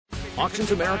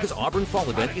Auctions America's Auburn Fall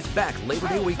event is back Labor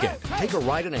Day weekend. Take a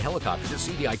ride in a helicopter to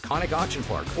see the iconic auction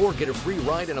park, or get a free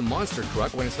ride in a monster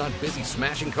truck when it's not busy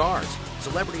smashing cars.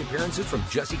 Celebrity appearances from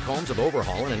Jesse Combs of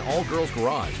Overhaul and an all-girls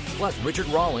garage, plus Richard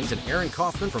Rawlings and Aaron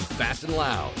Kaufman from Fast and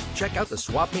Loud. Check out the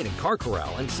Swap Meet and Car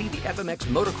Corral and see the FMX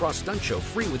Motocross Stunt Show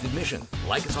free with admission.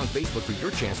 Like us on Facebook for your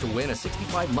chance to win a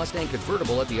 65 Mustang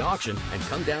convertible at the auction, and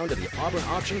come down to the Auburn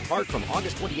Auction Park from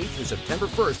August 28th through September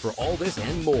 1st for all this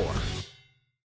and more.